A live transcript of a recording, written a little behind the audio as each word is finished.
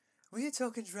We are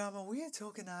talking drama, we are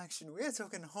talking action, we are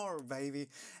talking horror, baby.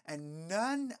 And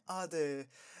none other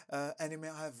anime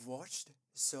I've watched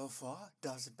so far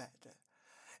does it better.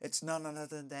 It's none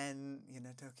other than,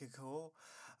 Tokyo Ghoul.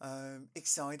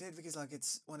 Excited because, like,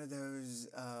 it's one of those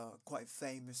quite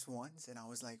famous ones. And I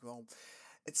was like, well,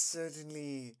 it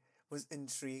certainly was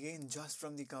intriguing just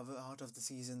from the cover art of the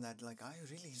season that, like, I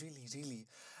really, really, really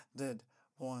did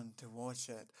want to watch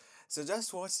it. So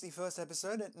just watch the first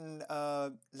episode and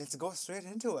let's go straight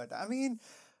into it. I mean,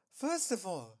 first of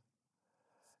all,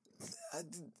 uh,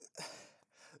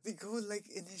 the goal, like,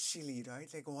 initially, right,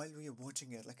 like while we were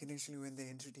watching it, like initially when they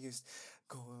introduced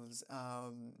goals,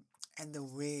 and the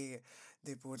way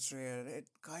they portray it, it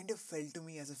kind of felt to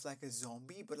me as if like a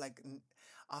zombie, but like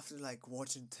after like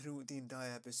watching through the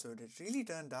entire episode, it really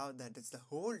turned out that it's the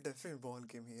whole different ball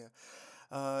game here.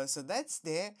 So that's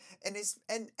there. And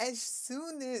as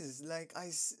soon as like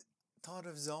thought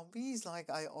of zombies, like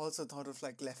I also thought of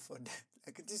like Left 4 Dead.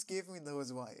 Like it just gave me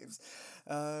those vibes.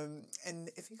 And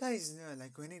if you guys know,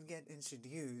 like when it get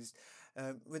introduced,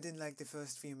 within like the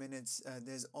first few minutes,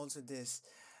 there's also this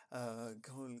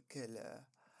ghoul killer.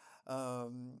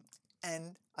 Um,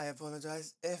 and I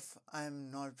apologize if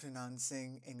I'm not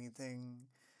pronouncing anything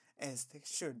as they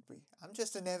should be. I'm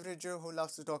just an average Joe who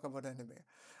loves to talk about anime.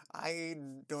 I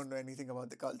don't know anything about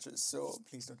the cultures, so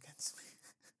please don't cancel me.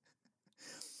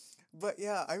 But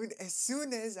yeah, I mean, as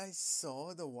soon as I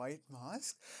saw the white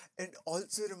mask, it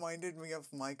also reminded me of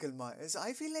Michael Myers.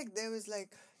 I feel like there was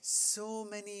like so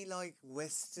many like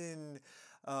Western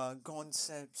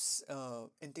concepts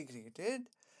integrated.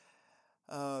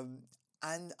 Um,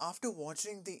 and after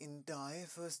watching the entire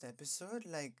first episode,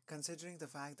 like considering the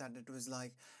fact that it was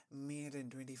like made in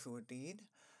 2014,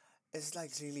 it's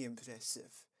like really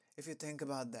impressive if you think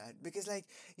about that. Because like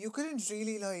you couldn't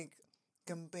really like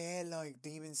compare like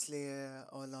Demon Slayer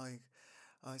or like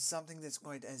something that's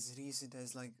quite as recent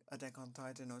as like Attack on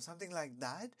Titan or something like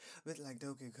that with like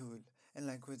Tokyo Ghoul and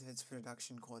like with its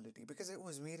production quality because it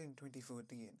was made in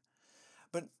 2014.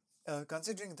 But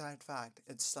considering that fact,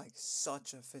 it's like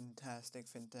such a fantastic,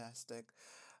 fantastic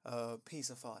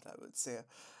piece of art, I would say.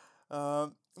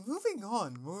 Moving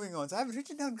on. So I've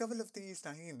written down a couple of these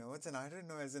tiny notes, and I don't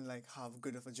know as in like how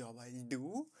good of a job I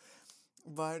do.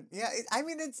 But yeah, I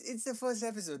mean it's the first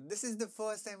episode. This is the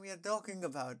first time we are talking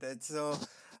about it. So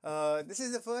this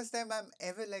is the first time I'm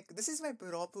ever like this is my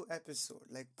proper episode,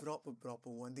 like proper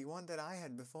one. The one that I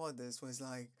had before this was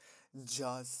like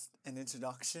just an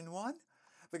introduction one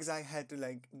because I had to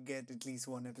like get at least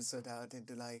one episode out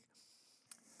into like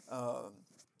um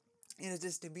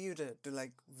distributed to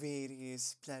like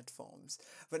various platforms.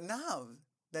 But now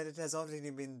that it has already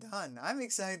been done, I'm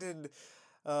excited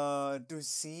to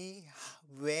see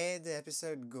where the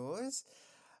episode goes.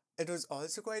 It was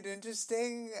also quite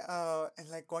interesting and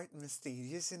like quite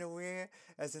mysterious in a way,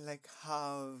 as in like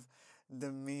how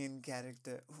the main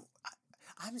character.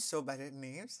 I'm so bad at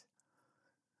names.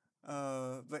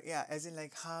 But yeah, as in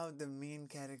like how the main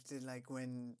character like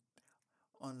went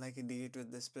on like a date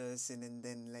with this person and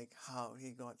then like how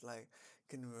he got like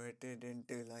converted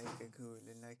into like a ghoul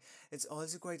and like it's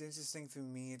also quite interesting for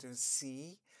me to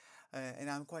see and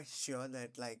I'm quite sure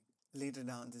that like later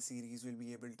down the series we'll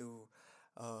be able to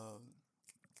um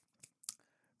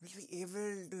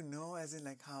know as in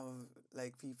like how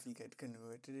like people get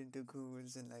converted into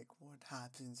ghouls and like what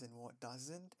happens and what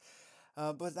doesn't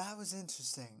but that was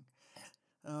interesting.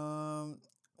 um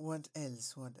what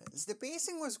else? What else? The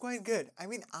pacing was quite good. I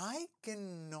mean, I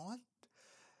cannot,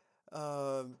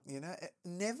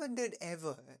 never did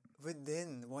ever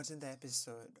within watching the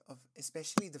episode of,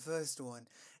 especially the first one,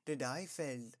 did I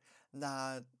felt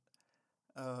that,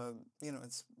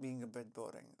 it's being a bit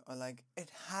boring or like it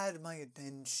had my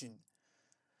attention.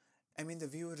 I mean, the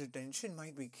viewer retention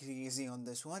might be crazy on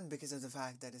this one because of the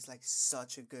fact that it's like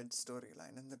such a good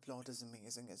storyline and the plot is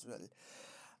amazing as well.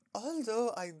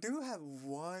 Although I do have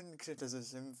one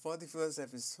criticism for the first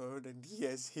episode, and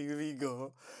yes, here we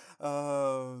go.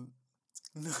 Um,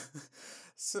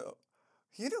 so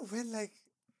when like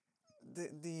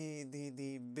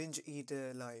the binge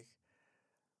eater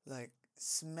like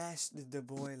smashed the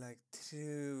boy like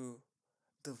through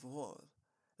the wall,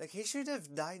 like he should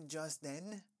have died just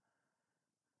then.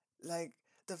 Like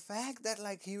the fact that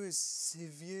like he was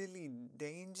severely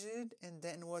endangered and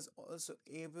then was also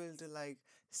able to like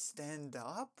stand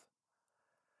up.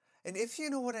 And if you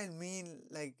know what I mean,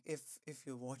 like if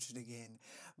you watch it again,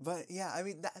 but yeah, I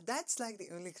mean that's like the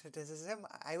only criticism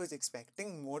I was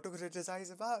expecting more to criticize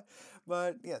about,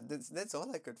 but yeah, that's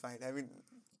all I could find. I mean,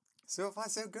 so far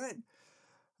so good.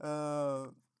 Uh,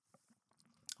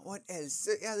 what else?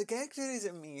 So yeah, the character is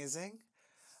amazing.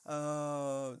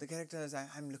 The characters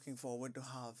I'm looking forward to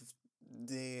have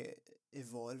they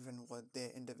evolve and what their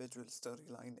individual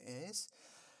storyline is.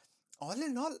 All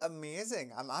in all,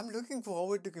 amazing. I'm looking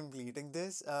forward to completing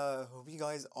this. Hope you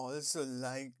guys also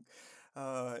like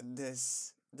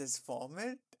this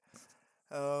format.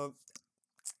 Uh,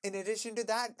 in addition to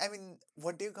that, I mean,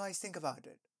 what do you guys think about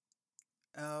it?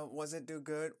 Was it too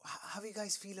good? How do you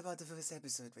guys feel about the first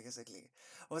episode, basically?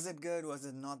 Was it good? Was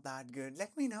it not that good?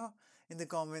 Let me know in the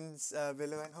comments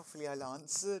below, and hopefully I'll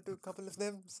answer to a couple of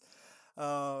them.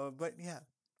 But yeah,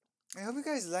 I hope you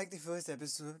guys liked the first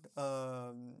episode.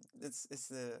 It's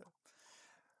the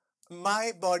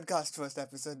my podcast first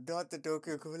episode, not the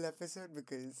Tokyo Ghoul episode,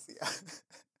 because yeah.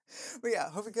 But yeah,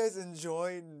 hope you guys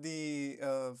enjoyed the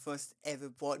first ever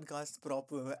podcast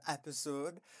proper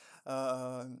episode.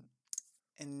 Um,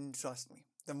 and trust me,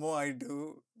 the more I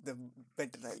do, the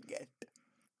better I'll get.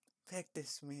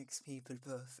 Practice makes people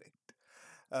perfect.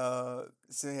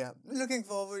 So yeah, looking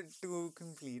forward to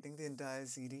completing the entire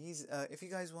series. If you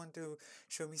guys want to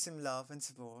show me some love and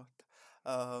support,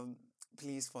 um,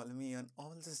 please follow me on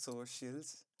all the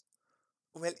socials.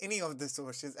 Well, any of the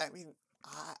socials. I mean,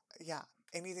 yeah,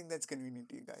 anything that's convenient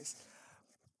to you guys.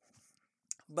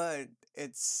 But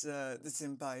it's the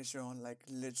Senpai show on like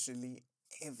literally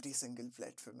every single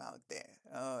platform out there,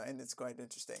 and it's quite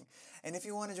interesting. And if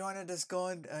you want to join a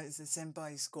Discord, it's a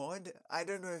Senpai Squad. I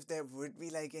don't know if there would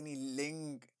be like any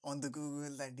link on the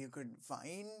Google that you could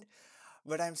find,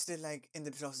 but I'm still like in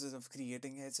the process of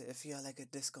creating it. So if you're like a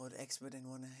Discord expert and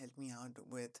want to help me out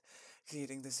with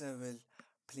creating the server,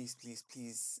 please, please,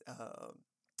 please.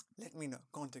 Let me know.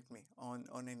 Contact me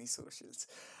on any socials.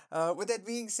 With that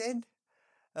being said,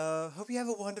 hope you have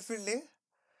a wonderful day.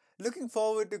 Looking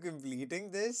forward to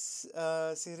completing this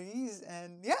series,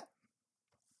 and yeah,